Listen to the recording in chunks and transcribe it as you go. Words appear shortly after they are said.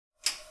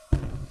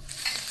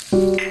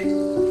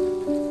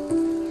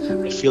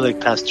feel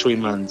like past 3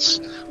 months,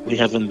 we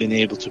haven't been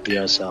able to be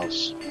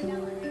ourselves.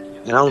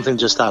 And I don't think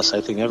just us, I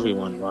think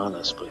everyone around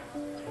us.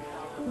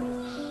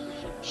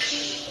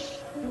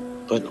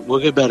 But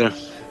we'll get better.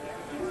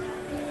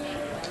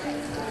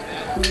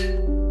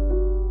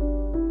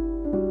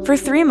 For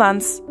 3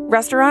 months,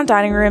 restaurant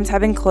dining rooms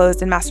have been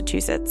closed in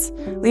Massachusetts,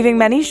 leaving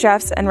many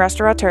chefs and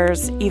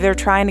restaurateurs either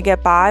trying to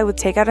get by with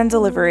takeout and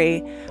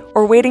delivery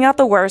or waiting out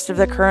the worst of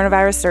the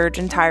coronavirus surge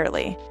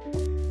entirely.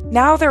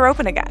 Now they're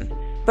open again,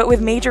 but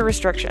with major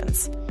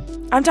restrictions.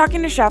 I'm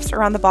talking to chefs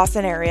around the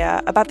Boston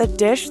area about the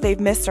dish they've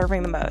missed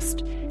serving the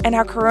most and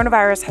how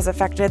coronavirus has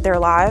affected their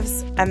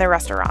lives and their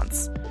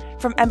restaurants.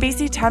 From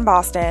NBC 10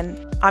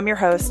 Boston, I'm your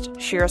host,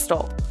 Shira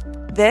Stoll.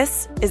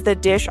 This is The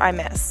Dish I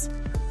Miss.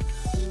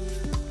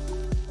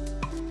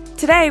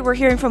 Today, we're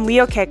hearing from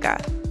Leo Keka,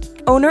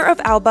 owner of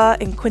Alba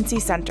in Quincy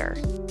Center.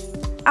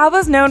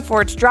 Alba's known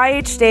for its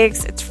dry-aged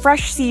steaks, its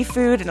fresh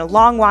seafood and a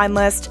long wine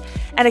list,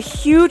 and a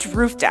huge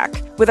roof deck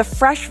with a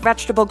fresh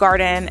vegetable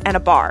garden and a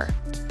bar.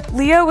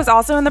 Leo was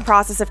also in the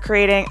process of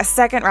creating a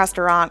second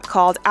restaurant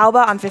called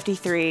Alba on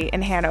 53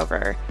 in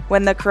Hanover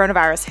when the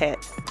coronavirus hit.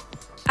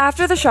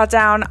 After the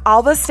shutdown,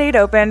 Alba stayed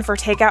open for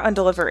takeout and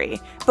delivery,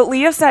 but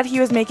Leo said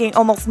he was making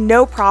almost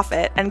no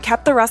profit and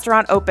kept the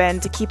restaurant open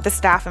to keep the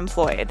staff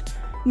employed.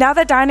 Now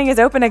that dining is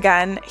open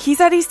again, he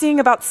said he's seeing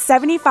about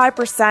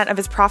 75% of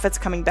his profits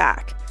coming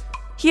back.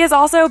 He is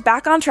also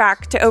back on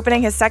track to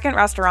opening his second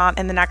restaurant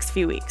in the next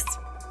few weeks.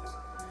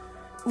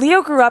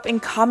 Leo grew up in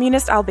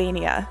communist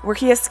Albania, where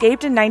he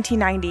escaped in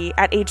 1990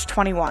 at age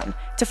 21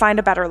 to find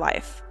a better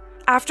life.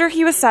 After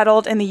he was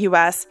settled in the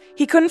US,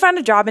 he couldn't find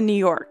a job in New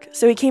York,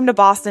 so he came to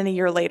Boston a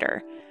year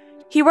later.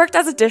 He worked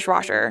as a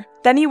dishwasher,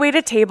 then he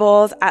waited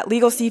tables at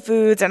Legal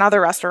Seafoods and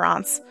other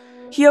restaurants.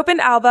 He opened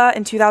Alba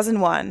in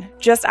 2001,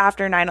 just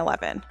after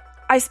 9/11.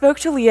 I spoke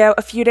to Leo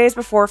a few days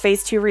before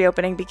Phase 2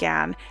 reopening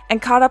began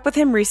and caught up with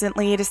him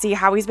recently to see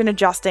how he's been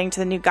adjusting to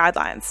the new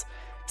guidelines.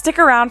 Stick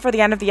around for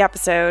the end of the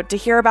episode to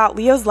hear about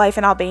Leo's life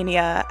in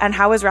Albania and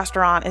how his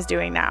restaurant is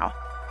doing now.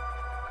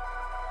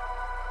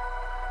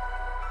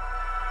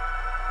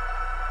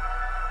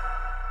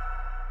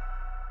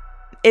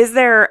 Is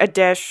there a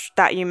dish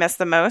that you miss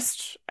the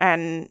most,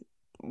 and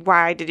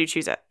why did you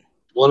choose it?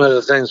 One of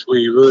the things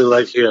we really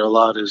like here a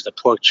lot is the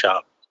pork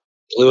chop.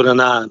 Believe it or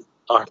not,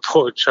 our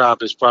pork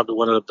chop is probably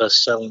one of the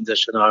best-selling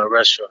dishes in our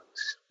restaurant.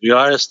 We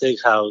are a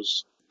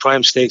steakhouse,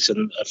 prime steaks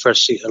and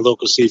fresh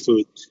local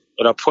seafood,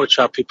 but our pork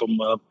chop people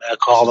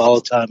call all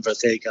the time for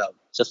takeout.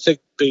 It's a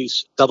thick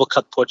piece,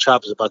 double-cut pork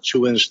chop is about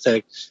 2-inch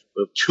thick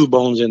with 2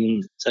 bones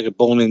in. It's like a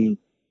bone-in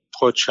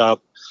pork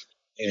chop,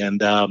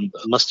 and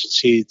mustard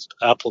seeds,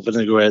 apple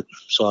vinaigrette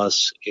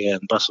sauce, and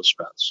Brussels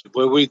sprouts.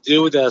 What we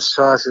do with that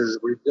sauce is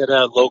we get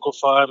our local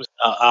farms,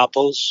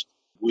 apples.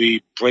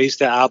 We braise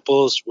the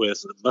apples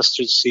with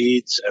mustard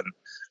seeds and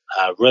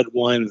red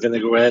wine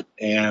vinaigrette,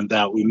 and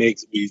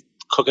we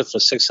cook it for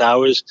 6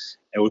 hours,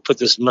 and we put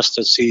this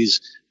mustard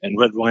seeds and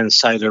red wine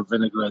cider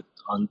vinaigrette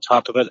on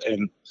top of it,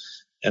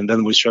 and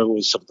then we serve it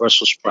with some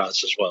Brussels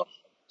sprouts as well.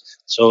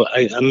 So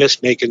I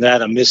miss making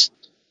that. I miss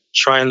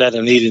trying that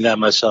and eating that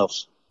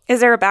myself. Is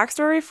there a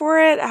backstory for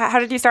it? How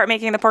did you start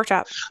making the pork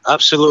chop?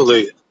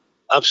 Absolutely.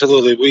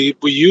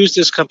 We use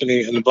this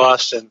company in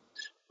Boston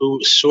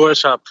who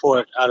source our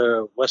pork out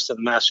of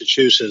Western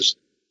Massachusetts.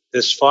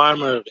 This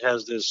farmer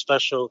has this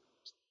special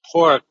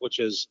pork, which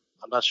is,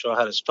 I'm not sure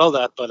how to spell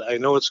that, but I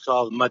know it's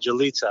called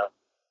magjalita,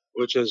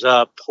 which is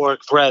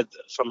pork bread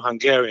from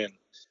Hungarian.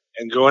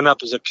 And growing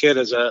up as a kid,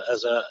 as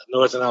a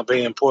Northern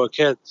Albanian poor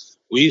kid,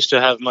 we used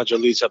to have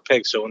magjalita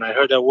pig. So when I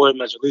heard that word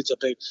magjalita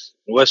pig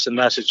in Western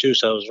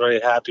Massachusetts, I was very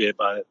happy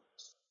about it.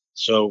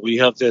 So we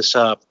have this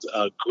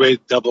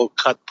great double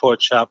cut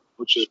pork chop,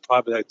 which is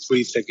probably like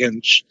 3 thick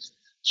inch.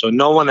 So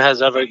no one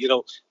has ever,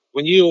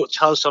 when you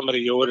tell somebody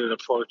you ordered a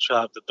pork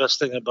chop, the best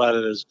thing about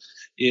it is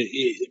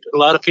a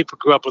lot of people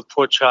grew up with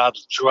pork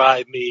chops,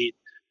 dry meat.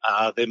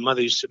 Their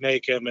mother used to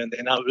make them, and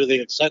they're not really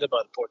excited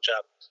about the pork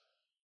chop.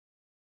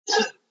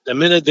 The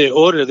minute they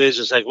order, they're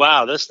just like,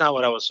 wow, that's not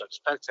what I was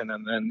expecting.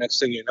 And then next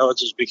thing you know, it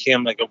just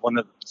became like one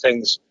of the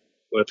things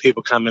where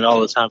people come in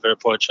all the time for a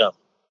pork chop.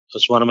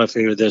 It's one of my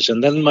favorite dishes.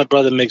 And then my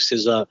brother makes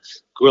his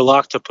grilled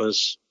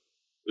octopus,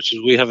 which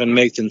we haven't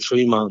made in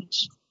 3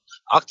 months.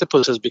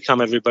 Octopus has become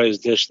everybody's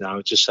dish now.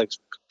 It's just like,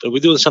 but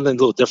we're doing something a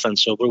little different.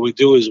 So what we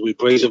do is we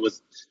braise it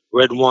with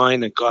red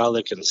wine and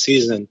garlic and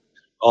season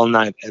all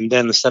night. And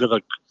then instead of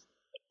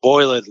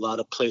boil it, a lot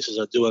of places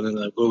are doing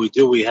it. What we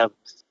do, we have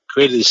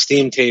created a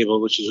steam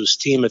table, which is we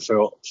steam it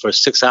for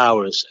 6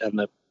 hours, and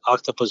the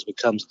octopus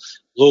becomes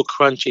a little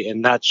crunchy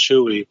and not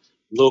chewy, a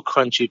little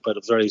crunchy but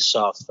very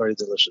soft, very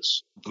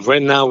delicious.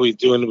 Right now we're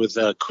doing it with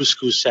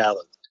couscous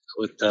salad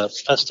with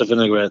pesto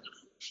vinaigrette.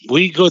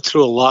 We go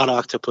through a lot of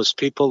octopus.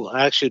 People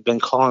actually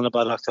been calling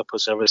about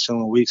octopus every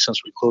single week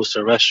since we closed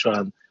the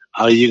restaurant.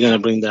 Are you going to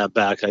bring that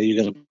back? Are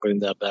you going to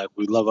bring that back?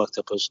 We love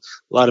octopus.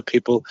 A lot of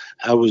people.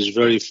 It was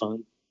very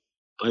fun.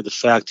 by the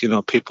fact,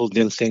 people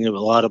didn't think a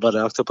lot about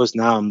octopus.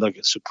 Now I'm like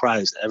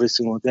surprised every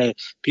single day.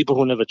 People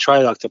who never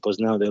tried octopus,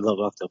 now they love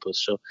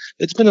octopus. So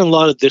it's been in a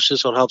lot of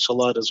dishes, so it helps a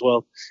lot as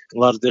well. A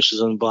lot of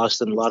dishes in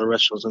Boston, a lot of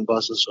restaurants in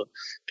Boston. So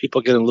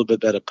people get a little bit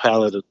better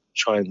palate of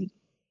trying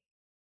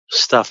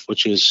stuff,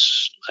 which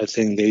is, I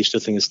think, they used to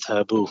think is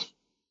taboo.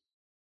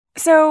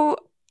 So,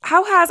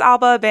 how has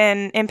Alba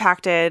been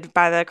impacted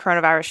by the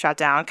coronavirus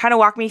shutdown? Kind of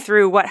walk me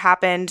through what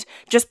happened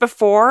just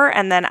before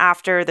and then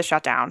after the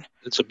shutdown.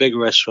 It's a big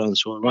restaurant,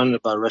 so we're running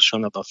about a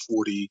restaurant about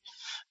 40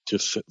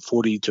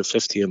 to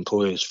 50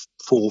 employees,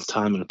 full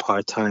time and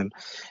part time.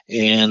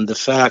 And the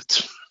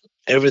fact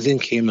everything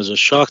came as a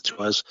shock to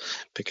us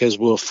because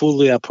we're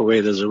fully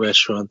operated as a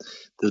restaurant.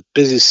 The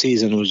busy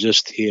season was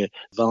just here.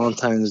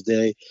 Valentine's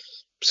Day,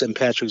 St.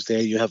 Patrick's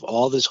Day, you have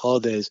all these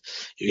holidays.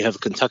 You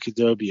have Kentucky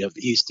Derby, you have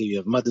Easter, you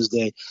have Mother's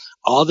Day.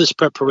 All this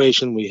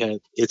preparation we had,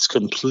 it's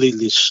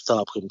completely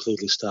stopped.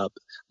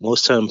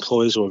 Most of our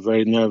employees were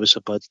very nervous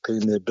about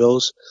paying their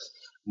bills.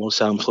 Most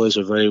of our employees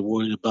are very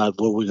worried about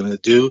what we're going to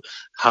do,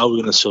 how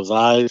we're going to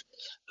survive.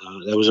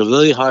 It was a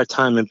really hard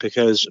time, and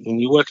because when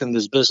you work in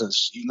this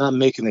business, you're not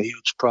making a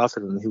huge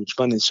profit and huge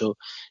money, so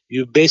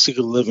you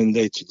basically live in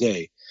day to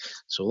day.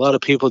 So a lot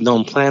of people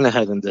don't plan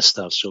ahead in this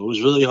stuff. So it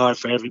was really hard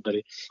for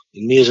everybody.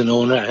 And me as an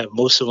owner, I have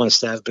most of my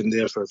staff been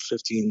there for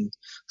 15,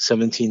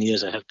 17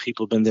 years. I have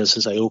people been there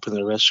since I opened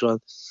the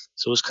restaurant.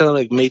 So it's kind of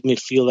like made me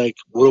feel like,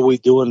 what are we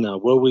doing now?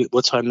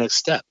 What's our next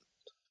step?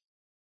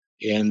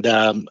 And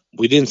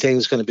we didn't think it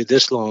was going to be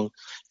this long.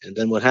 And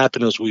then what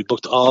happened was we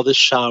booked all the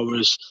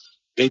showers,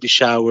 baby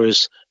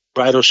showers,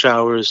 bridal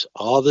showers,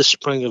 all the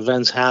spring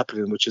events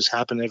happening, which has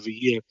happened every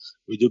year.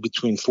 We do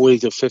between 40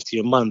 to 50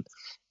 a month.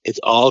 It's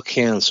all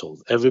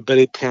canceled.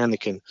 Everybody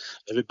panicking.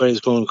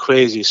 Everybody's going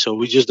crazy. So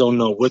we just don't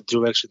know what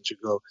direction to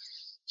go.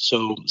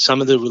 So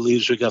some of the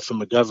reliefs we got from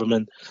the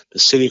government, the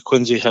city of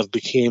Quincy have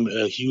become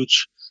a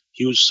huge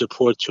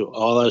support to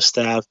all our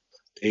staff.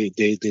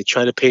 They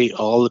try to pay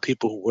all the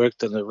people who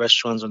worked in the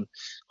restaurants and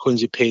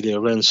Quincy pay their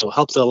rent. So it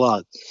helped a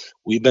lot.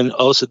 We've been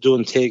also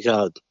doing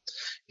takeout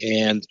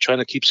and trying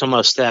to keep some of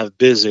our staff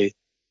busy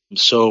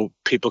so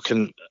people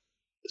can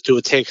do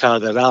a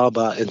takeout at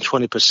Alba and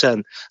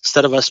 20%.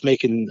 Instead of us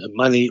making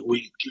money,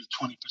 we give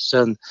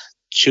 20%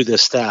 to the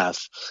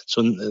staff.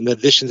 So in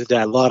addition to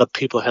that, a lot of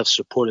people have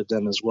supported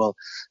them as well.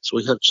 So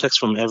we have checks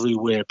from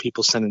everywhere,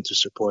 people sending to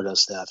support our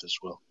staff as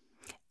well.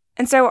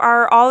 And so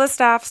are all the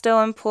staff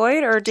still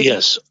employed, or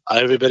Yes,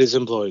 everybody's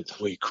employed.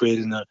 We're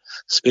creating a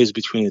space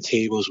between the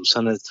tables,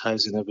 we're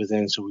sanitizing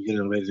everything, so we're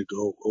getting ready to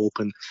go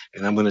open.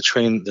 And I'm going to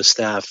train the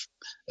staff.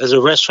 As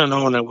a restaurant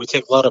owner, we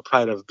take a lot of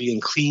pride of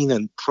being clean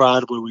and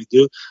proud of what we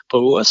do,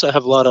 but we also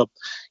have a lot of,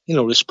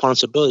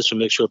 responsibilities to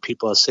make sure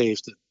people are safe.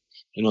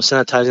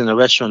 Sanitizing the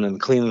restaurant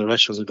and cleaning the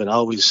restaurants has been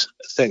always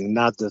a thing.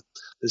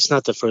 It's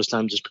not the first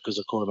time just because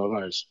of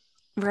coronavirus.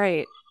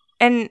 Right.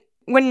 And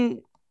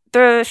when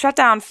the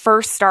shutdown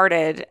first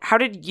started, how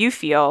did you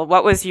feel?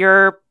 What was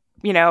your,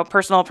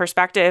 personal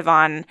perspective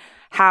on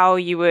how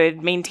you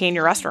would maintain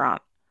your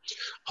restaurant?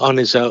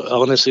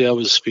 Honestly, I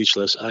was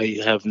speechless. I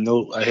had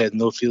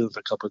no feeling for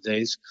a couple of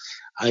days.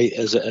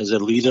 As a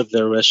leader of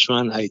the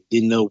restaurant, I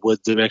didn't know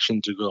what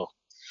direction to go.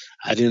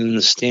 I didn't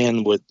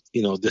understand what,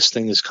 this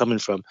thing is coming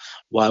from.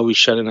 Why are we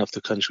shutting off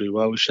the country?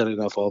 Why are we shutting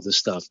off all this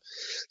stuff?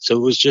 So it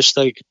was just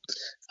like,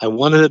 I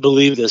wanted to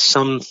believe there's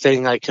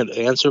something I could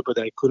answer, but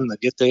I couldn't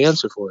get the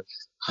answer for it.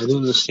 I didn't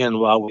understand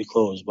why we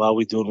closed, why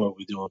we doing what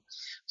we're doing.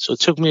 So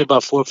it took me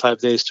about 4 or 5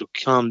 days to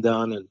calm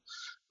down and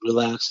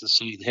relax and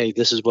say, hey,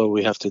 this is what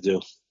we have to do.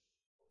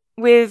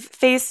 With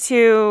phase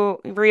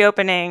 2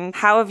 reopening,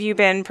 how have you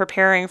been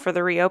preparing for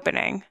the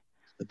reopening?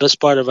 The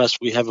best part of us,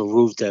 we have a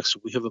roof deck. So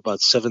we have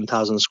about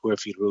 7,000 square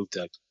feet roof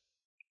deck.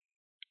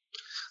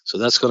 So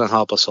that's going to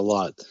help us a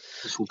lot.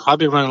 We'll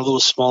probably run a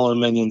little smaller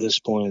menu at this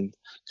point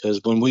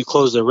because when we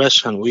closed the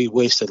restaurant, we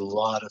wasted a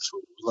lot of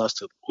food.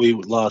 We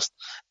lost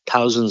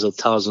thousands of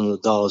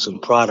dollars in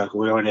product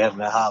we already had in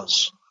the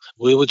house.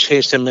 We would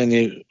change the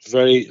menu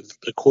very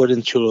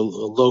according to a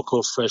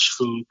local fresh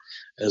food,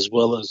 as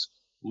well as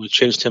we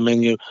change the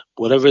menu,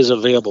 whatever is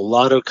available. A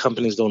lot of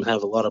companies don't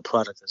have a lot of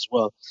product as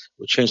well.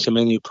 We change the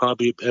menu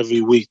probably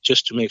every week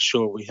just to make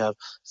sure we have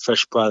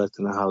fresh product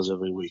in the house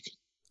every week.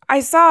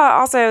 I saw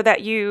also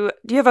that do you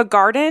have a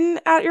garden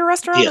at your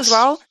restaurant as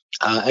well?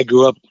 I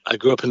grew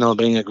up in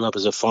Albania. I grew up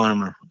as a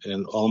farmer,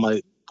 and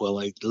I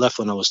left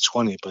when I was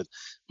 20, but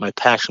my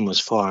passion was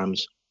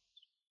farms.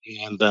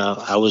 And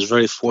I was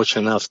very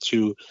fortunate enough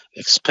to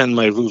expand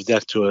my roof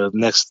deck to a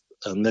next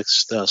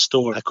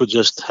store. I could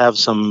just have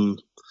some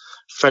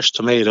fresh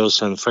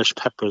tomatoes and fresh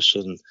peppers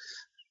and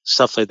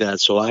stuff like that.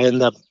 So I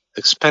ended up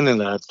expanding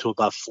that to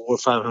about 400 or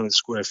 500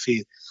 square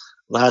feet.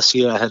 Last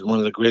year, I had one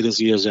of the greatest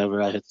years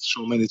ever. I had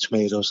so many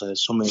tomatoes. I had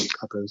so many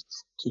peppers,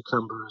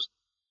 cucumbers.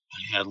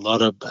 I had a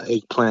lot of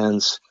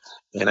eggplants,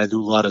 and I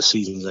do a lot of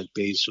seasonings like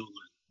basil,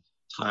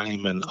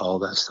 thyme, and all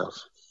that stuff.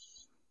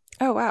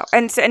 Oh, wow.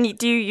 And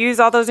do you use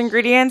all those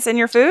ingredients in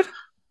your food?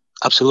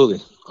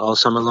 Absolutely. All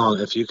summer long.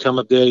 If you come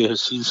up there, you'll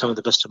see some of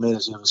the best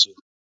tomatoes you ever seen.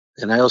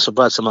 And I also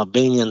bought some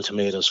Albanian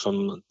tomatoes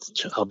from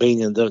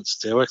Albania. That's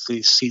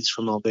directly seeds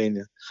from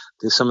Albania.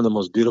 They're some of the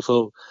most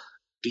beautiful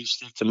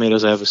beefsteak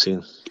tomatoes I've ever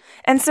seen.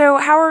 And so,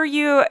 how are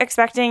you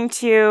expecting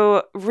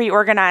to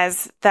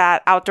reorganize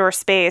that outdoor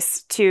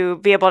space to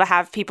be able to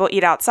have people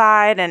eat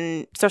outside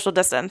and social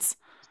distance?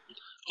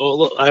 Oh,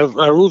 look,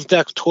 our roof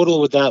deck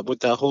total with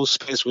that whole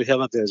space we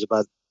have up there is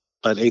about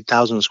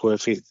 8,000 square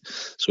feet.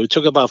 So we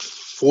took about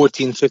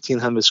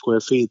 1,500 square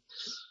feet.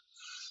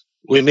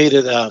 We made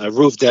it a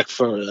roof deck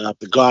for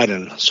the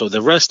garden. So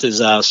the rest is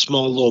a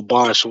small little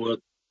bar. So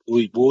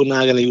we're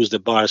not going to use the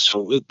bar.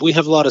 So we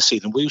have a lot of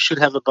seating. We should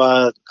have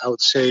about, I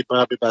would say,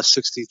 probably about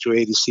 60 to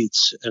 80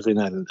 seats every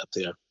night up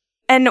there.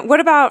 And what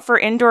about for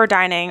indoor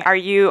dining? Are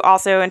you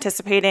also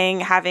anticipating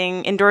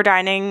having indoor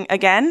dining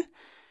again?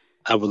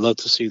 I would love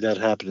to see that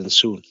happening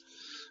soon.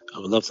 I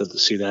would love to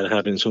see that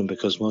happening soon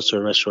because most of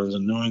the restaurants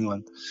in New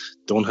England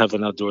don't have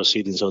an outdoor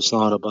seating. So it's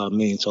not about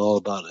me. It's all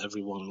about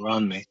everyone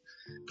around me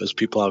because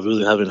people are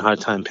really having a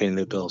hard time paying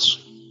their bills.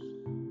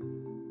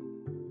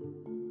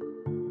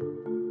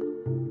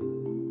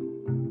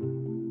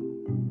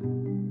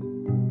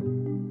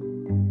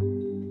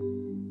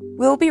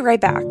 We'll be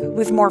right back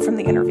with more from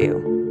the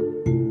interview.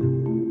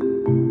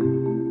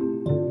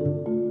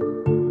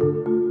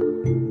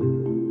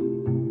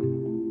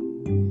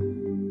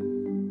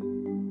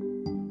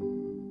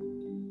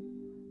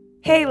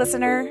 Hey,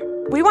 listener,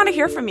 we want to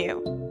hear from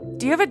you.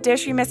 Do you have a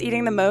dish you miss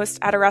eating the most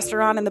at a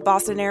restaurant in the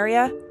Boston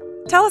area?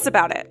 Tell us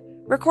about it.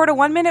 Record a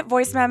 1-minute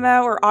voice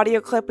memo or audio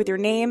clip with your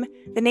name,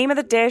 the name of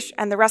the dish,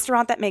 and the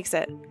restaurant that makes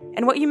it,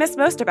 and what you miss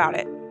most about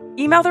it.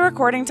 Email the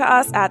recording to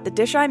us at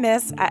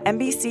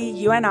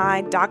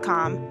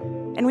thedishimiss@nbcuni.com,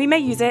 and we may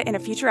use it in a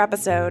future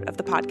episode of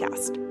the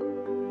podcast.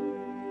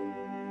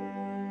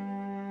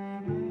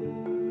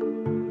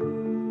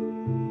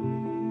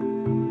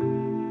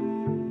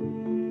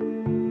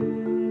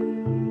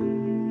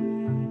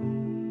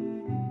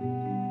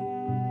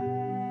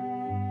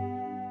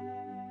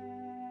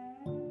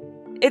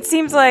 It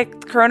seems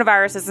like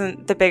coronavirus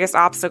isn't the biggest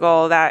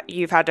obstacle that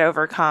you've had to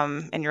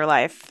overcome in your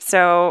life.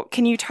 So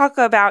can you talk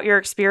about your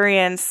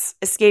experience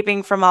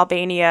escaping from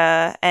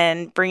Albania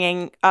and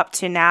bringing up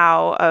to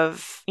now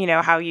of,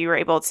 how you were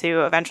able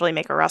to eventually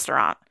make a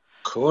restaurant?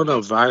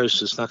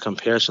 Coronavirus is not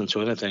comparison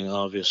to anything,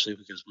 obviously,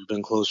 because we've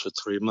been closed for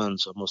 3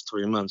 months, almost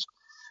 3 months.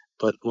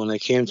 But when I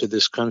came to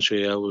this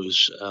country, I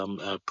was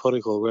a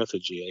political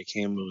refugee. I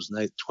was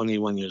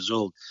 21 years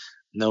old.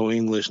 No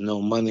English,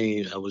 no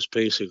money. I was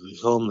basically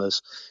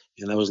homeless,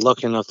 and I was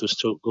lucky enough to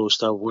go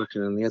start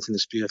working in the Anthony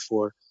Spear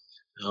 4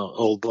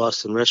 old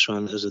Boston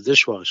restaurant as a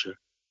dishwasher.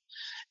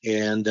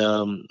 And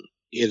at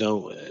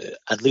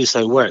least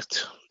I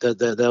worked.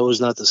 That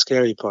was not the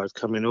scary part.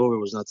 Coming over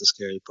was not the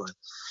scary part,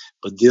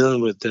 but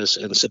dealing with this.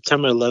 And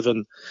September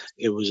 11,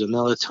 it was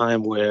another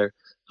time where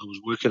I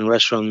was working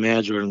restaurant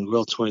manager in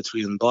Grill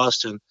 23 in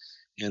Boston.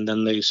 And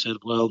then they said,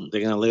 well,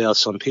 they're going to lay out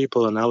some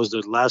people. And I was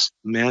the last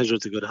manager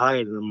to get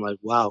hired. And I'm like,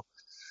 wow,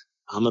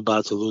 I'm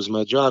about to lose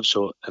my job.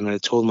 And I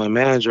told my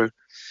manager,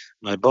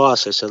 my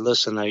boss, I said,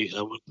 listen, I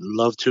would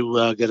love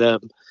to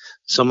get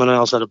someone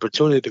else an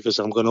opportunity because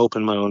I'm going to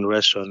open my own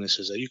restaurant. And he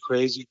says, are you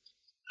crazy?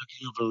 How can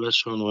you open a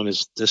restaurant when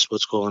is this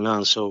what's going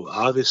on? So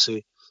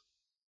obviously,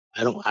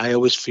 I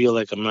always feel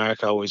like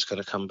America always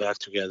going to come back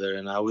together.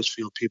 And I always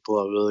feel people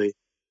are really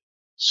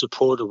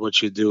support of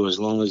what you do as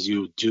long as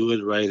you do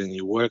it right and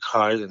you work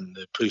hard and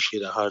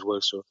appreciate the hard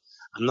work. So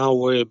I'm not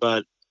worried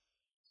about,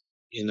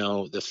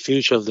 the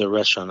future of the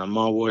restaurant. I'm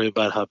more worried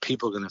about how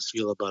people are going to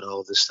feel about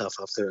all this stuff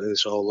after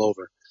it's all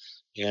over.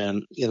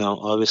 And,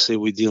 obviously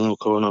we're dealing with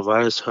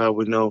coronavirus. How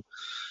we know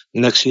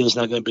next year is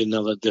not going to be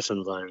another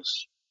different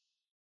virus.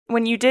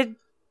 When you did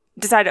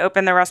decide to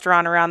open the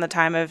restaurant around the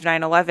time of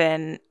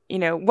 9/11,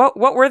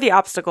 what were the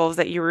obstacles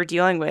that you were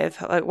dealing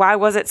with? Like, why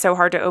was it so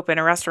hard to open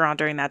a restaurant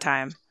during that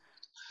time?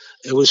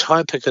 It was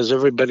hard because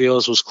everybody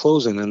else was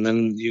closing, and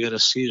then you got to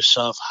see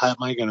yourself, how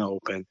am I going to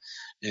open?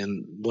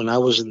 And when I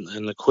was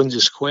in the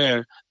Quincy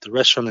Square, the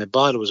restaurant I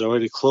bought was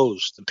already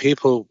closed. The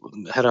people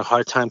had a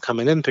hard time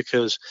coming in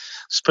because,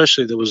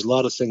 especially, there was a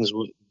lot of things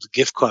with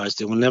gift cards.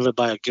 They would never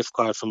buy a gift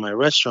card from my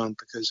restaurant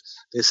because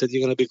they said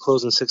you're going to be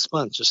closed in 6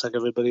 months, just like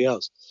everybody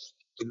else.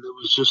 And it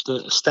was just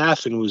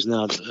staffing was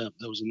that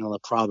was another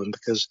problem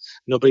because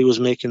nobody was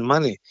making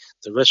money.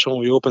 The restaurant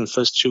we opened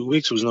first 2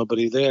 weeks was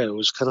nobody there. It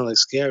was kind of like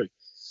scary.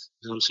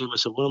 I'm saying to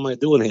myself, what am I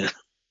doing here?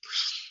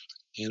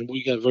 And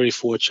we got very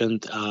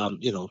fortunate.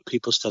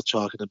 People start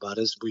talking about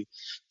us.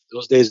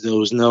 Those days there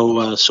was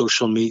no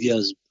social media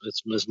as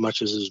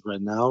much as is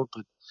right now,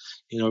 but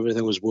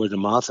everything was word of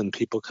mouth, and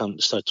people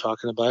start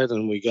talking about it,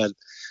 and we got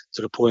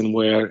to the point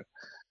where,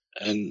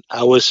 and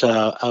I was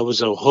a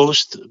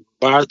host,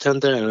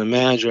 bartender, and a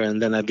manager, and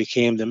then I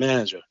became the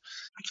manager.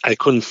 I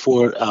couldn't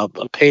afford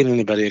paying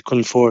anybody. I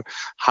couldn't afford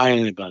hiring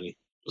anybody,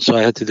 so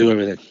I had to do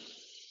everything.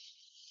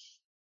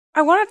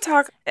 I want to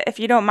talk,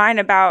 if you don't mind,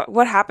 about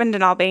what happened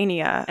in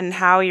Albania and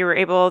how you were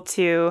able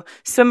to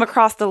swim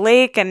across the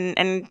lake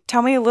and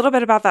tell me a little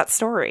bit about that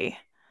story.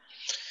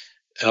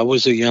 I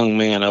was a young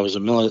man. I was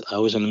in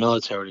the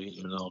military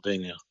in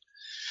Albania.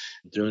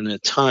 During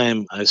that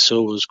time, I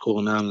saw what was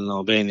going on in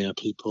Albania.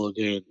 People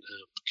get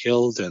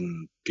killed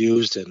and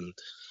abused, and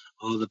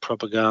all the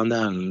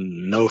propaganda,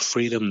 and no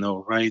freedom,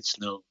 no rights,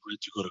 no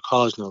right to go to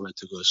college, no right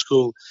to go to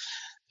school.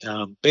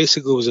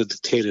 Basically, it was a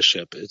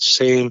dictatorship. It's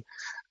same.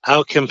 I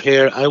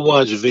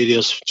watch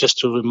videos just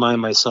to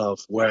remind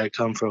myself where I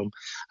come from.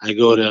 I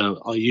go to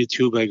on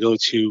YouTube. I go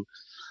to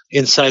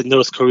inside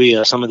North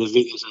Korea. Some of the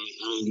videos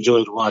I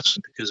enjoyed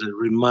watching because it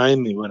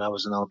remind me when I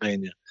was in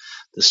Albania.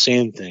 The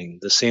same thing,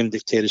 the same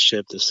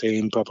dictatorship, the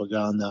same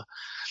propaganda.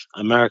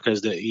 America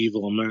is the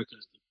evil. America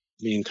is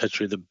the mean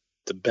country, the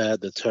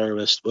bad, the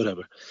terrorist,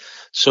 whatever.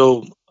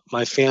 So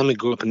my family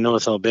grew up in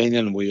North Albania,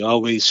 and we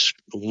always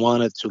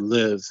wanted to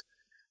live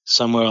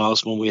somewhere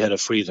else when we had a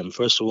freedom.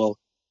 First of all,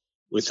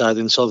 without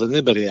insulting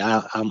anybody,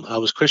 I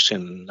was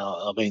Christian in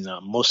Albania.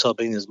 Most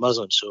Albanians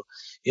Muslims, so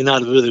you're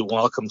not really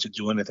welcome to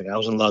do anything. I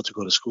wasn't allowed to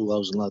go to school. I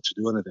wasn't allowed to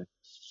do anything.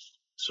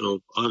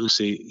 So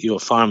obviously, you're a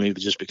farmer. You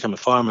just become a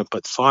farmer.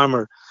 But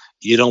farmer,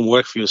 you don't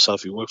work for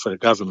yourself. You work for the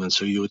government.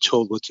 So you were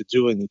told what to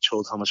do, and you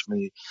told how much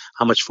money,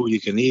 how much food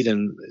you can eat,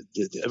 and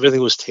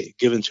everything was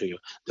given to you.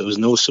 There was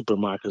no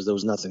supermarkets. There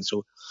was nothing.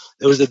 So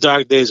it was the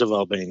dark days of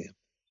Albania.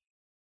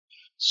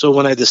 So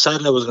when I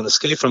decided I was going to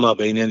escape from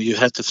Albania, you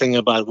had to think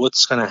about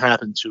what's going to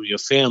happen to your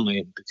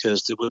family,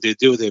 because what they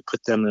do, they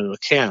put them in the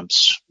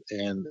camps,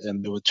 and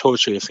they would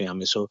torture your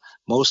family. So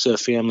most of the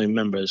family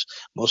members,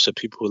 most of the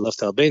people who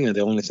left Albania,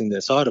 the only thing they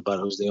thought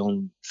about was their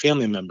own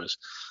family members.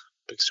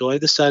 So I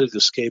decided to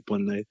escape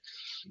one night.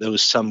 There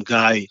was some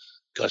guy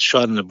got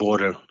shot on the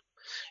border,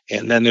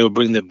 and then they would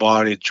bring the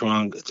body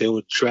drunk. They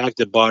would drag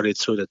the body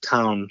through the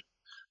town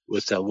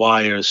with the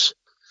wires,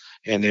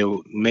 and they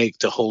would make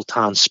the whole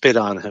town spit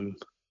on him.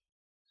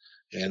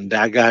 And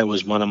that guy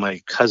was one of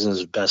my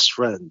cousin's best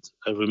friends.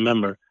 I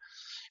remember,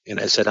 and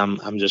I said, I'm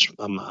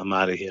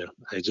out of here.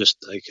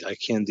 I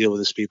can't deal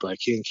with these people. I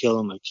can't kill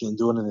them. I can't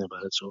do anything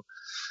about it. So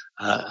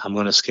I'm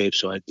going to escape.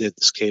 So I did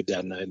escape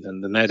that night.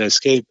 And the night I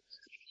escaped,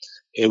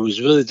 it was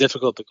really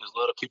difficult because a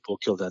lot of people were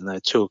killed that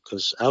night too,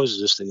 because I was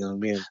just a young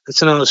man.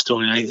 It's another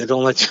story. I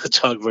don't like to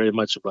talk very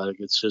much about it.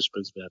 It just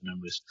brings bad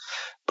memories.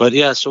 But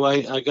yeah, so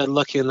I got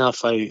lucky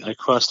enough. I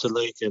crossed the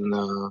lake, and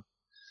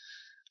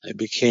I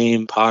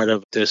became part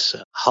of this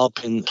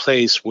helping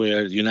place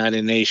where the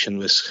United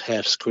Nations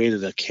has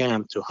created a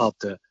camp to help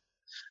the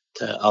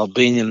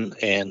Albanian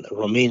and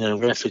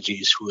Romanian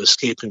refugees who were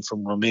escaping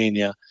from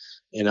Romania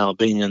in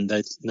Albania in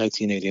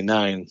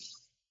 1989.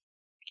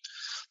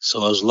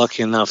 So I was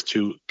lucky enough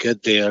to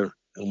get there.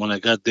 And when I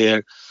got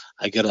there,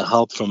 I got a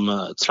help from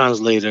a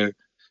translator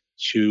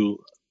to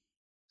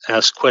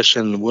ask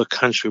question, what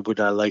country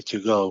would I like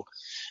to go?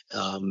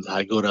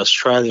 I go to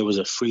Australia, it was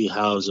a free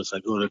house. If I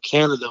go to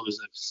Canada, it was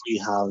a free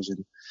house.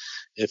 And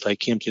if I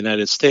came to the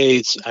United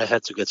States, I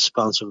had to get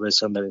sponsored by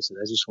somebody. I said,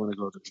 I just want to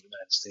go to the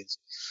United States.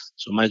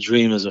 So my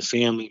dream as a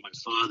family, my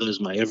father's,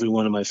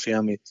 everyone in my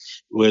family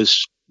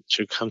was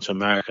to come to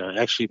America.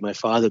 Actually, my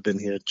father had been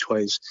here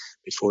twice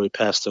before he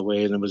passed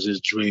away, and it was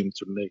his dream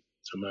to make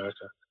to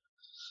America.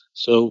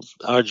 So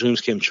our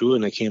dreams came true,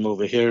 and I came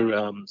over here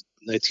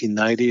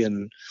 1990,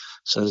 and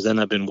since then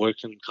I've been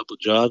working a couple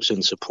jobs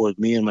and support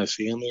me and my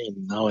family,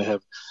 and now I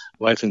have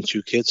a wife and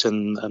 2 kids,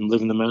 and I'm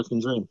living the American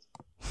dream.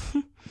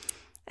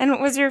 And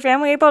was your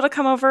family able to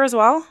come over as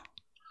well?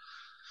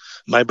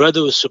 My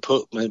brother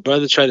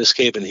tried to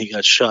escape, and he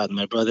got shot.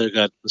 My brother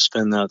got to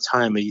spend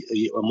time,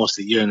 almost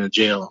a year in a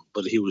jail,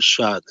 but he was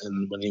shot.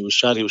 And when he was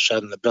shot in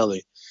the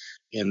belly.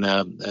 And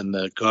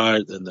the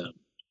guard and the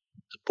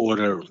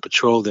border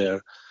patrol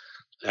there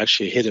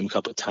actually hit him a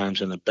couple of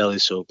times in the belly,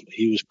 so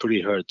he was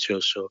pretty hurt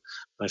too. So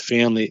my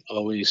family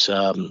always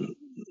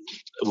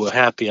were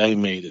happy I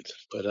made it,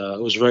 but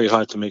it was very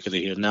hard to make it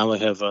here. Now I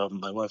have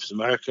my wife is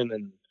American,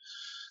 and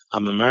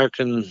I'm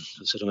American. I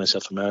consider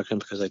myself American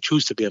because I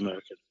choose to be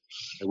American.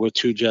 I worked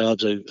 2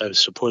 jobs. I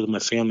supported my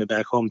family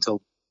back home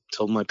till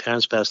my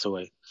parents passed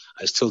away.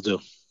 I still do.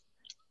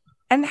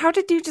 And how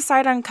did you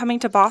decide on coming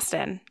to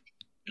Boston?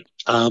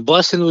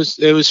 Boston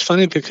was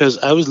funny because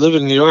I was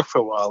living in New York for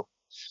a while.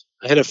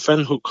 I had a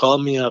friend who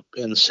called me up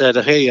and said,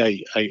 "Hey, I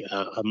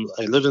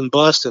live in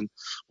Boston.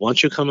 Why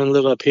don't you come and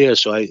live up here?"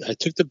 So I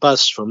took the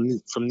bus from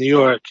New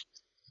York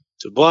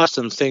to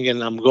Boston,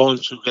 thinking I'm going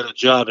to get a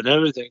job and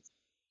everything.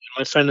 And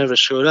my friend never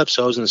showed up,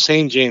 so I was in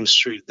St. James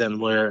Street then,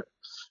 where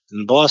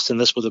in Boston,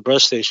 that's where the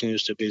bus station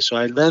used to be. So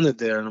I landed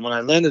there, and when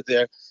I landed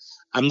there,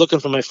 I'm looking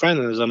for my friend,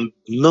 and I'm in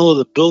the middle of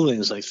the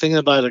buildings, like thinking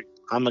about it.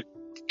 I'm a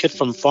kid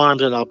from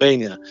farms in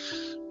Albania.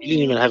 We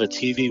didn't even have a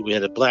TV. We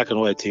had a black and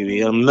white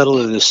TV in the middle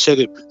of the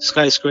city,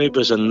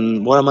 skyscrapers,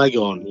 and where am I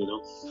going?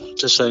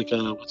 Just like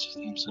what's his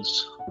name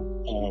says,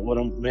 what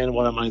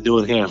am I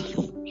doing here?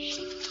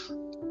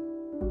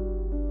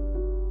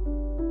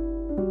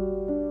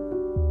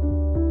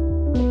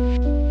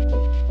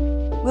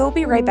 We'll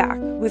be right back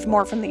with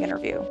more from the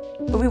interview,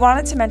 but we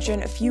wanted to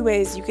mention a few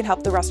ways you can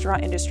help the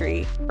restaurant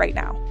industry right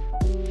now.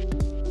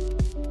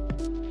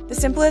 The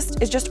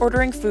simplest is just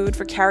ordering food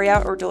for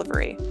carryout or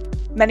delivery.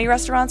 Many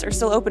restaurants are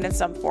still open in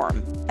some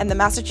form, and the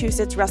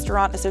Massachusetts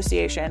Restaurant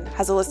Association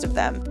has a list of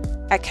them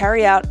at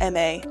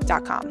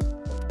carryoutma.com.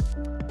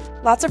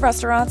 Lots of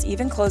restaurants,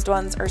 even closed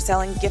ones, are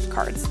selling gift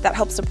cards that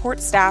help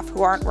support staff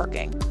who aren't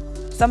working.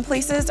 Some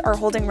places are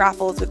holding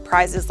raffles with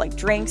prizes like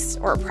drinks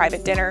or a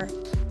private dinner.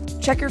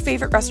 Check your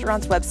favorite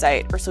restaurant's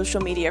website or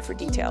social media for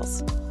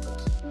details.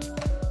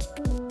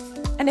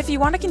 And if you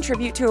want to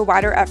contribute to a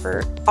wider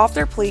effort, Off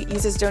Their Plate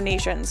uses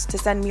donations to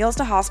send meals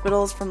to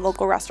hospitals from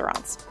local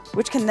restaurants,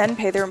 which can then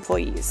pay their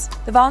employees.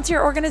 The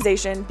volunteer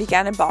organization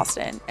began in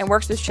Boston and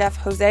works with chef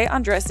Jose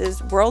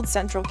Andres' World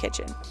Central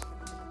Kitchen.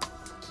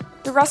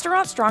 The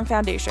Restaurant Strong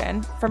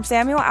Foundation, from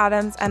Samuel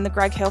Adams and the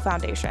Greg Hill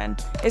Foundation,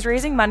 is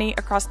raising money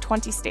across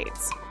 20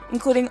 states,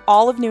 including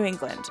all of New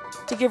England,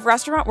 to give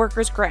restaurant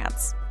workers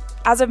grants.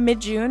 As of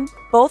mid-June,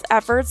 both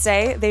efforts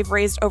say they've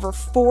raised over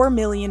 $4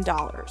 million.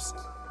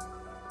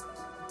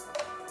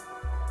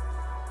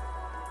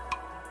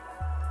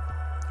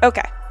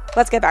 Okay,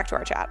 let's get back to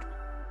our chat.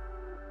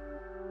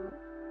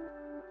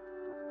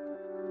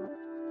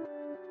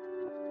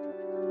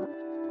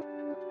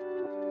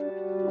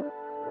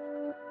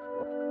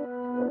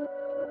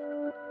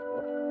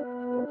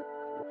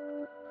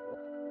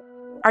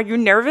 Are you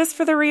nervous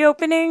for the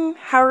reopening?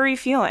 How are you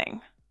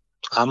feeling?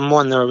 I'm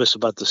more nervous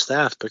about the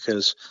staff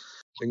because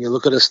when you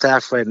look at the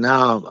staff right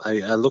now,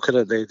 I look at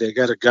it, they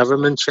got a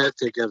government check,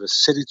 they got a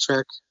city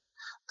check,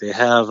 they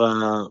have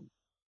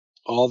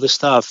all this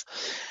stuff.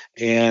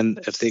 And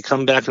if they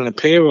come back on the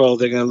payroll,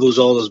 they're going to lose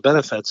all those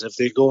benefits. If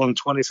they go on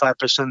 25%,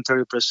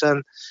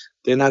 30%,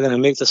 they're not going to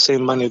make the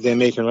same money they're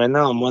making right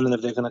now. I'm wondering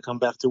if they're going to come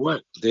back to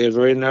work. They're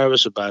very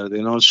nervous about it.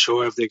 They're not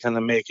sure if they're going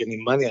to make any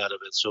money out of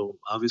it. So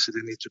obviously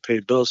they need to pay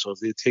bills. So if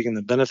they're taking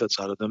the benefits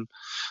out of them,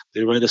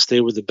 they'd rather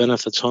stay with the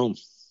benefits home.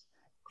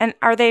 And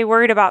are they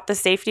worried about the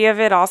safety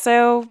of it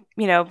also,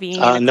 being in a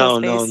closed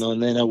No.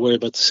 They're not worried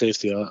about the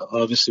safety.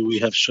 Obviously, we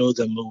have showed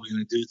them what we're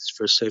going to do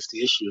for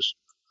safety issues.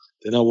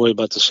 They're not worried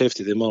about the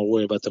safety. They're more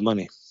worried about the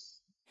money.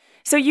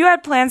 So you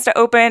had plans to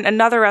open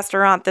another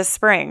restaurant this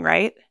spring,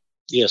 right?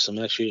 Yes, I'm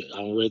right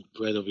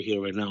over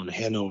here right now in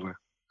Hanover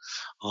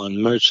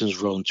on Merchants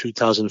Road,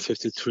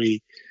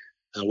 2053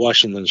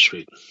 Washington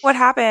Street. What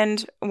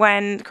happened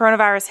when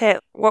coronavirus hit?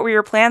 What were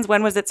your plans?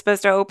 When was it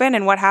supposed to open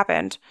and what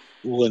happened?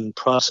 When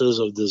process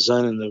of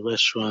designing the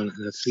restaurant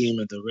and the theme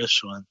of the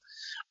restaurant,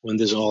 when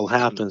this all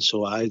happened.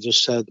 So I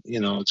just said,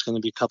 it's going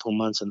to be a couple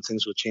months and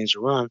things will change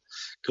around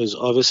because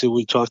obviously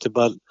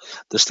the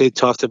state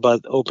talked about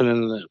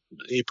opening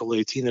April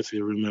 18th, if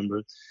you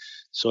remember.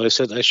 So I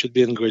said I should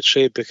be in great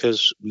shape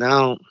because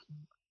now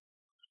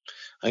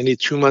I need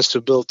 2 months to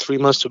build, 3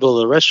 months to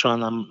build a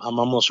restaurant. I'm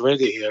almost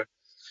ready here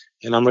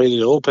and I'm ready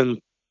to open.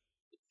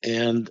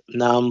 And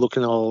now I'm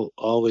looking at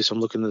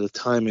the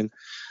time and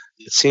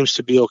it seems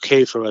to be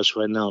okay for us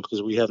right now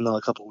because we have now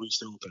a couple of weeks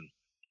to open.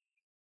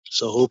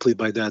 So hopefully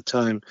by that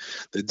time,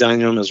 the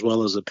dining room as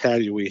well as the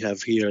patio we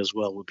have here as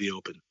well will be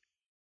open.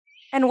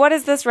 And what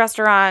is this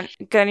restaurant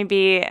going to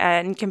be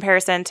in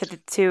comparison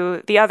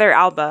to the other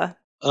Alba?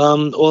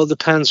 Well, it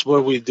depends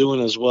what we're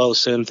doing as well.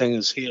 Same thing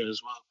as here as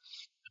well.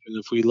 I mean,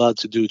 if we're allowed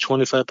to do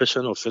 25%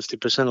 or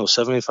 50% or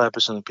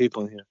 75% of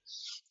people in here,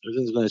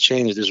 everything's going to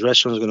change. This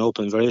restaurant is going to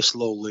open very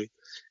slowly.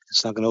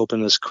 It's not going to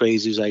open as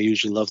crazy as I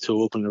usually love to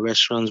open the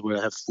restaurants where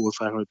I have 400 or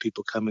 500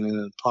 people coming in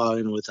and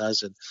partying with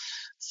us and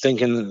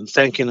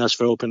thanking us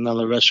for opening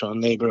another restaurant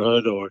in the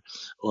neighborhood or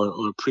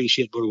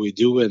appreciate what we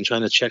do and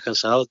trying to check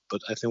us out.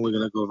 But I think we're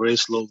going to go very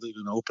slowly.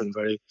 We're going to open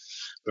very,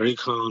 very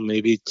calm,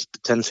 maybe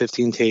 10,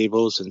 15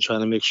 tables and trying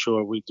to make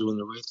sure we're doing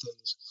the right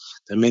things.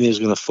 The menu is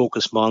going to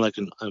focus more like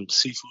on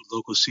seafood,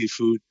 local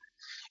seafood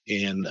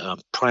and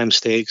prime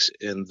steaks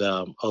and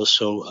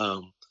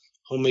also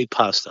homemade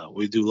pasta.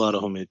 We do a lot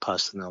of homemade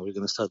pasta now. We're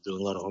going to start doing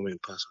a lot of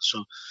homemade pasta.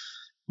 So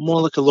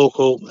more like a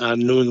local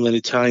New England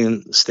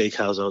Italian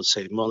steakhouse, I would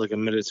say. More like a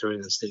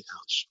Mediterranean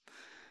steakhouse.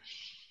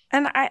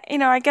 And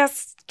I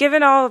guess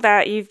given all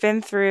that you've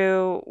been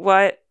through,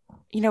 what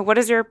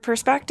is your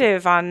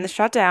perspective on the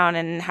shutdown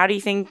and how do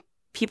you think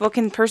people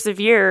can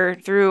persevere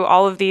through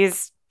all of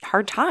these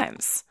hard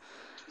times?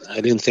 I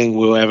didn't think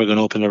we were ever going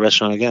to open a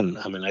restaurant again.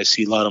 I mean, I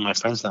see a lot of my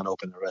friends not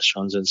open the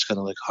restaurants and it's kind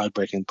of like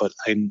heartbreaking, but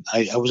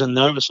I wasn't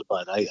nervous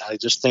about it. I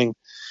just think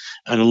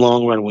in the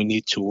long run, we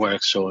need to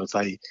work. So if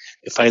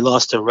I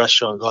lost a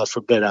restaurant, God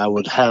forbid, I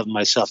would have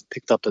myself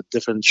picked up a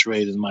different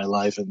trade in my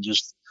life and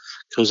just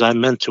because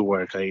I'm meant to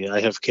work.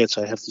 I have kids.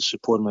 I have to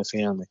support my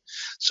family.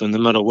 So no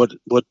matter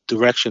what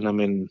direction I'm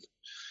in,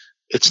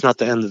 it's not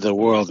the end of the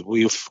world.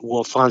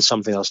 We'll find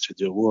something else to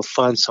do. We'll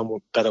find some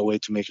better way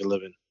to make a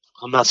living.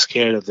 I'm not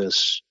scared of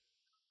this,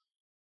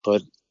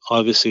 but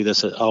obviously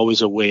there's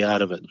always a way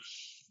out of it.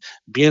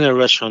 Being a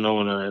restaurant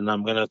owner, and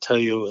I'm going to tell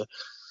you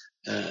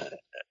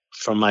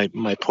from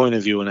my point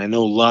of view, and I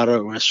know a lot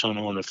of restaurant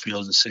owners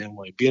feel the same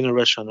way. Being a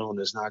restaurant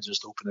owner is not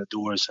just open the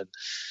doors and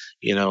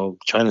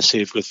trying to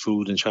save good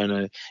food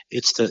and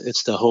it's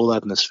the whole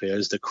atmosphere,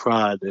 it's the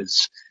crowd,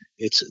 it's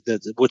It's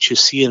what you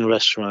see in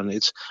restaurant.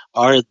 It's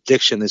our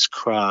addiction is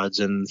crowds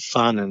and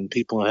fun and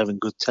people having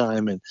good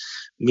time and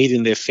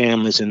meeting their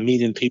families and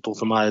meeting people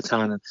from out of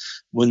town. And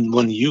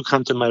when you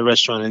come to my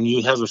restaurant and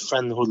you have a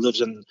friend who lives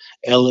in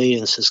LA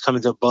and says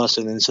coming to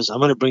Boston and says I'm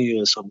going to bring you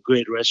to some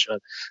great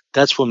restaurant,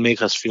 that's what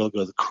makes us feel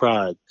good. The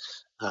crowd.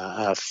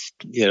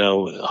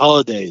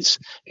 Holidays.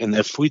 And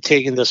if we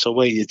taking this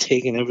away, you're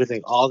taking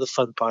everything, all the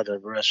fun part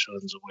of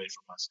restaurants away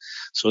from us.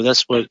 So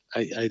that's what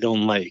I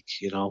don't like,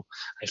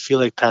 I feel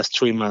like past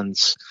 3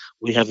 months,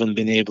 we haven't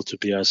been able to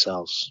be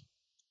ourselves.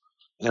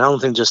 And I don't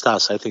think just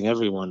us, I think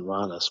everyone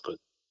around us, but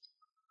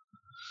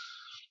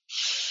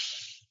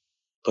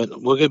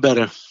we'll get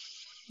better.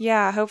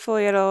 Yeah,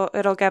 hopefully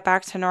it'll get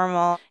back to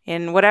normal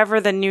in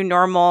whatever the new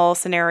normal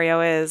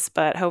scenario is,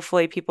 but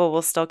hopefully people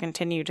will still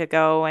continue to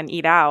go and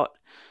eat out.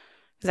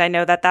 Because I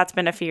know that's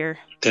been a fear.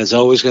 There's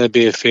always going to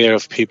be a fear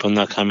of people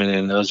not coming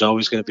in. There's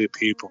always going to be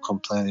people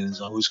complaining. There's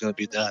always going to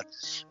be that.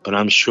 But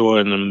I'm sure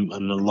in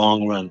the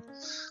long run,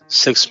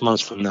 6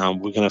 months from now,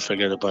 we're going to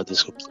forget about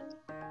this completely.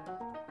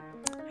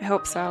 I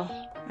hope so.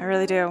 I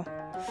really do.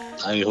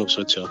 I hope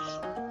so too.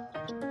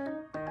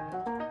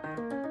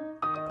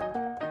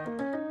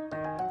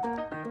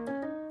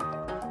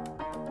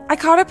 I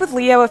caught up with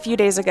Leo a few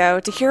days ago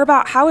to hear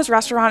about how his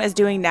restaurant is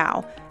doing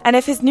now, and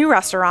if his new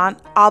restaurant,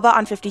 Alba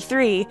on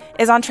 53,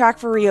 is on track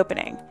for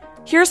reopening.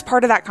 Here's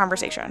part of that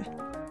conversation.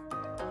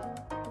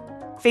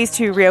 Phase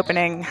 2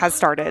 reopening has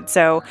started,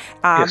 so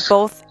yes.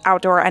 Both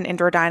outdoor and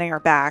indoor dining are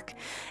back.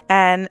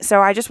 And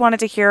so I just wanted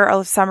to hear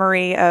a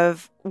summary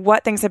of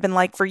what things have been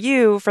like for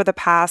you for the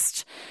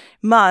past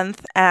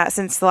month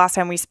since the last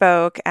time we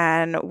spoke,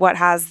 and what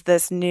has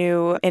this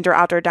new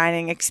indoor-outdoor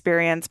dining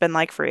experience been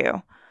like for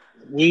you?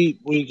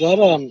 We got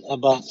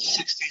about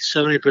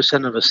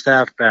 60-70% of the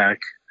staff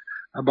back,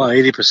 about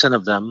 80%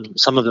 of them.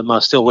 Some of them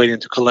are still waiting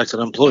to collect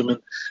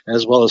unemployment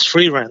as well as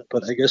free rent,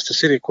 but I guess the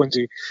city of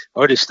Quincy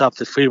already stopped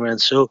the free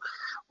rent. So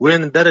we're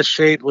in better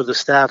shape with the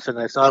staff than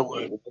I thought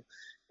we would.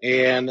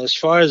 And as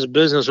far as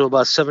business, we're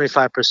about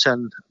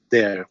 75%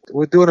 there.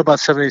 We're doing about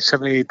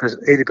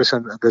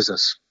 80% of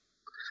business.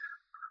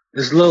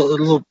 There's a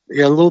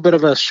little bit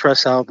of a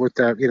stress out with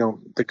the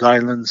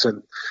guidelines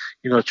and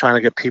trying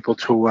to get people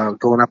to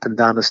going up and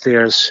down the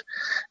stairs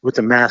with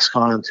the mask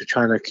on, to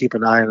trying to keep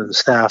an eye on the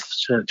staff,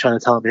 trying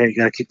to tell them, hey, you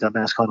got to keep that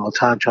mask on all the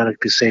time, trying to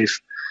be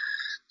safe.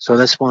 So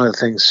that's one of the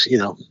things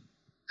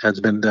has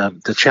been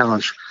the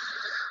challenge,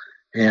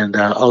 and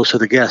also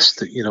the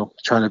guests,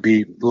 trying to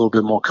be a little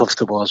bit more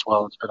comfortable as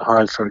well. It's been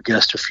hard for a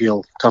guest to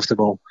feel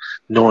comfortable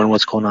knowing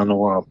what's going on in the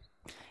world.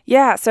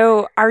 Yeah.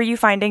 So are you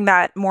finding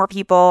that more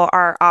people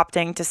are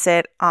opting to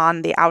sit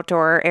on the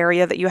outdoor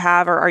area that you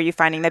have, or are you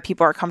finding that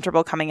people are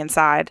comfortable coming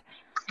inside?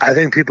 I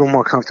think people are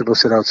more comfortable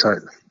sitting outside,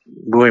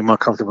 way more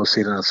comfortable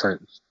sitting outside.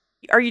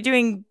 Are you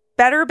doing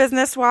better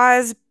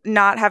business-wise,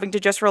 not having to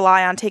just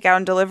rely on takeout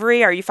and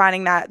delivery? Are you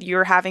finding that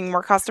you're having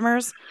more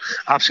customers?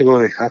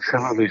 Absolutely.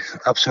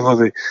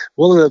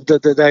 Well,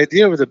 the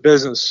idea of the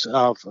business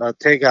of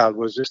takeout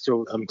was just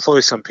to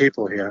employ some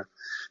people here.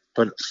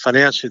 But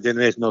financially, it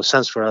didn't make no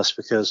sense for us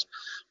because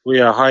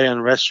we are a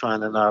high-end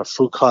restaurant and our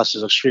food cost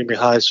is extremely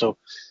high. So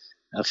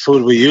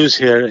food we use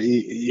here,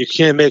 you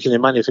can't make any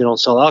money if you don't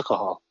sell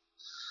alcohol.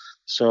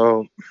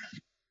 So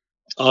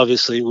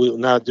obviously, we're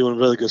not doing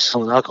really good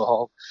selling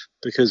alcohol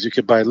because you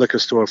could buy a liquor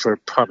store for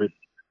probably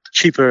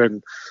cheaper.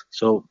 And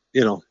so,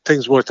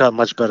 things worked out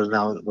much better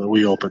now when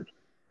we opened.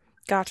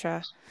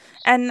 Gotcha.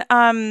 And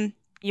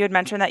you had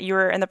mentioned that you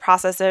were in the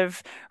process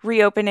of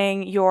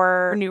reopening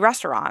your new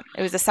restaurant.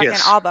 It was the second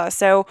Yes. Alba.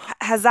 So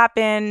has that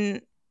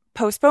been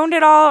postponed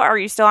at all? Are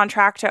you still on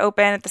track to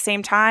open at the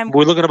same time?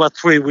 We're looking about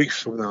 3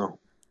 weeks from now.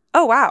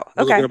 Oh, wow. Okay.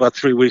 We're looking about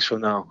 3 weeks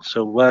from now.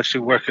 So we're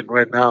actually working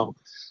right now.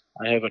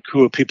 I have a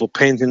crew of people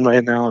painting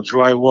right now,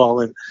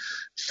 drywalling,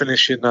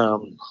 finishing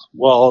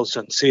walls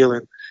and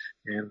ceiling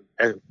and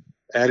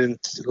adding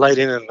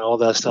lighting and all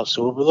that stuff.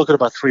 So we're looking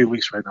about 3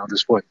 weeks right now at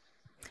this point.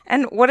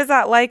 And what is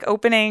that like,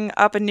 opening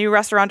up a new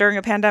restaurant during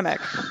a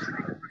pandemic?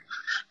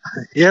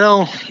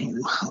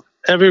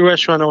 Every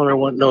restaurant owner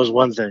knows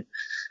one thing.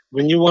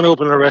 When you want to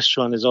open a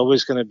restaurant, there's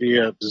always going to be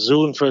a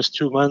Zoom first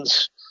 2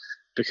 months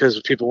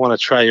because people want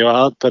to try you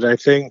out. But I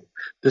think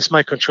this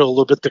might control a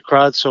little bit the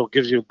crowd, so it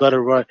gives you a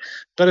better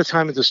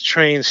time to just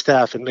train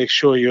staff and make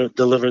sure you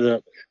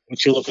deliver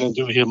what you're looking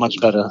to do here much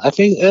better. I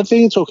think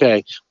it's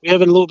okay. We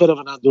have a little bit of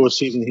an outdoor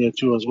season here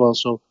too as well,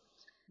 so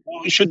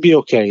we should be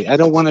okay. I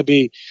don't want to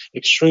be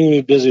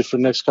extremely busy for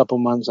the next couple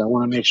months. I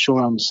want to make sure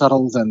I'm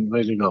settled and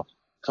ready to go.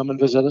 Come and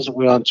visit us.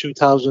 We're on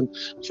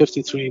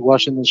 2053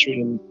 Washington Street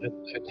in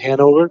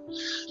Hanover,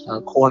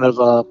 corner of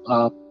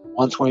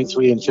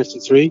 123 and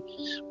 53.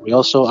 We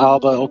also,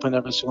 Alba, open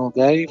every single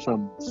day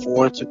from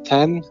 4 to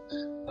 10,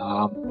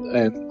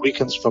 and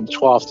weekends from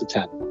 12 to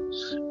 10.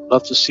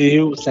 Love to see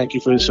you. Thank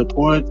you for your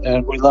support,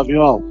 and we love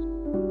you all.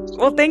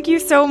 Well, thank you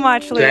so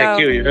much, Leo.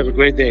 Thank you. You have a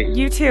great day.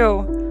 You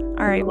too.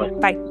 All right.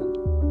 Bye.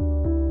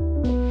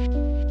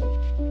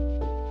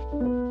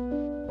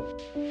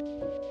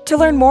 To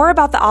learn more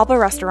about the Alba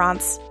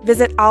restaurants,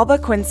 visit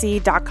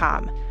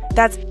albaquincy.com.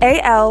 That's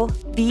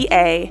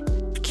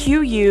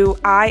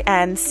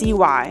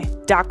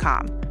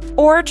ALBAQUINCY.com.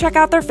 Or check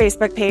out their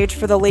Facebook page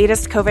for the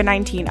latest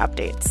COVID-19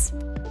 updates.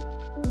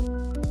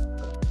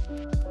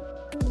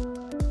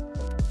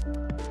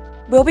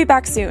 We'll be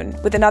back soon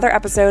with another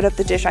episode of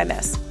The Dish I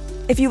Miss.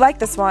 If you like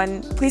this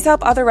one, please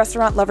help other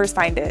restaurant lovers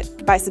find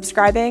it by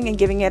subscribing and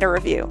giving it a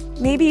review.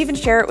 Maybe even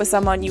share it with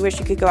someone you wish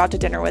you could go out to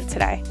dinner with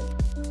today.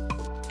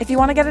 If you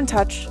want to get in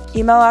touch,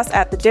 email us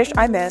at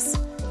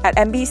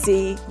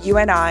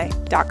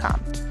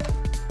thedishimiss@nbcuni.com.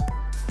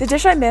 The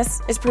Dish I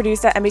Miss is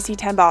produced at NBC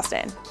 10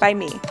 Boston by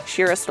me,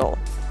 Shira Stoll,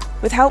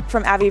 with help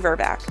from Avi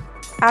Verback.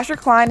 Asher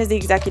Klein is the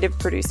executive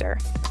producer.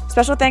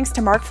 Special thanks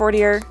to Mark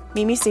Fortier,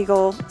 Mimi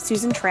Siegel,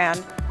 Susan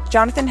Tran,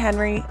 Jonathan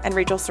Henry, and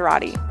Rachel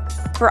Cerati.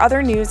 For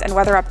other news and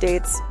weather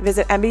updates,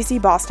 visit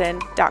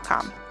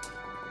NBCBoston.com.